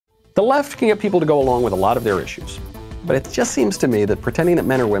The left can get people to go along with a lot of their issues, but it just seems to me that pretending that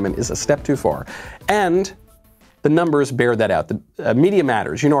men are women is a step too far. And the numbers bear that out. The Media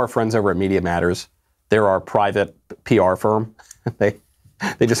Matters, you know our friends over at Media Matters, they're our private PR firm. They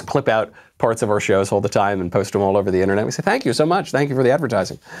just clip out parts of our shows all the time and post them all over the internet. We say, thank you so much. Thank you for the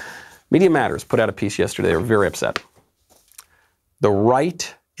advertising. Media Matters put out a piece yesterday. They were very upset. The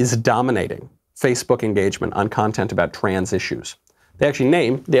right is dominating Facebook engagement on content about trans issues. They actually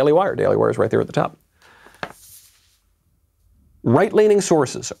name Daily Wire. Daily Wire is right there at the top. Right-leaning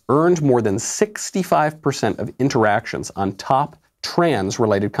sources earned more than 65% of interactions on top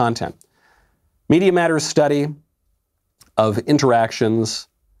trans-related content. Media Matters study of interactions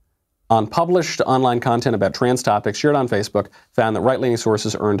on published online content about trans topics shared on Facebook found that right-leaning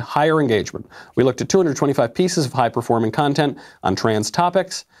sources earned higher engagement. We looked at 225 pieces of high-performing content on trans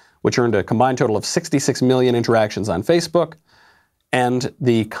topics, which earned a combined total of 66 million interactions on Facebook, and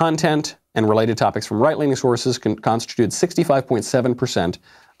the content and related topics from right-leaning sources constituted 65.7%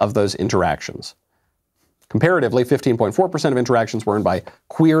 of those interactions. Comparatively, 15.4% of interactions were earned by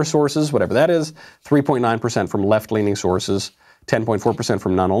queer sources, whatever that is, 3.9% from left-leaning sources, 10.4%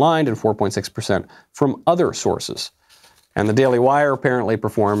 from non-aligned, and 4.6% from other sources. And the Daily Wire apparently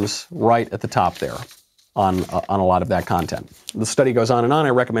performs right at the top there on a lot of that content. The study goes on and on. I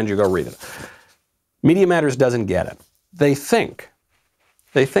recommend you go read it. Media Matters doesn't get it. They think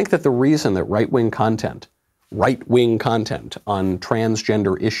that the reason that right-wing content on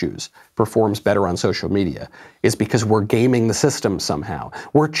transgender issues performs better on social media is because we're gaming the system somehow.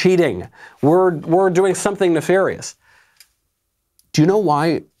 We're cheating. We're doing something nefarious. Do you know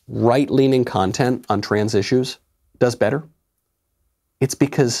why right-leaning content on trans issues does better? It's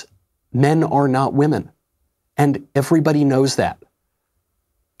because men are not women, and everybody knows that.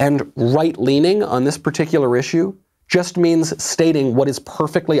 And right-leaning on this particular issue just means stating what is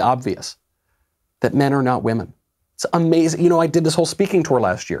perfectly obvious, that men are not women. It's amazing. You know, I did this whole speaking tour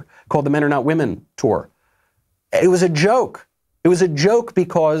last year called the Men Are Not Women Tour. It was a joke. It was a joke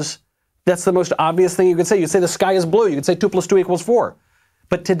because that's the most obvious thing you could say. You'd say the sky is blue. You could say 2 + 2 = 4.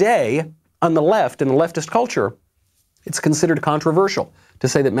 But today, on the left, in the leftist culture, it's considered controversial to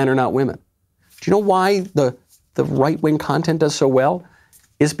say that men are not women. Do you know why the right-wing content does so well?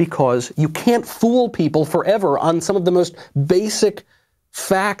 Is because you can't fool people forever on some of the most basic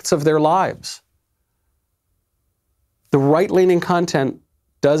facts of their lives. The right-leaning content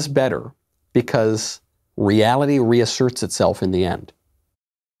does better because reality reasserts itself in the end.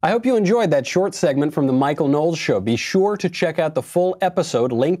 I hope you enjoyed that short segment from the Michael Knowles Show. Be sure to check out the full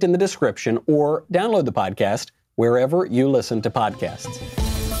episode linked in the description or download the podcast wherever you listen to podcasts.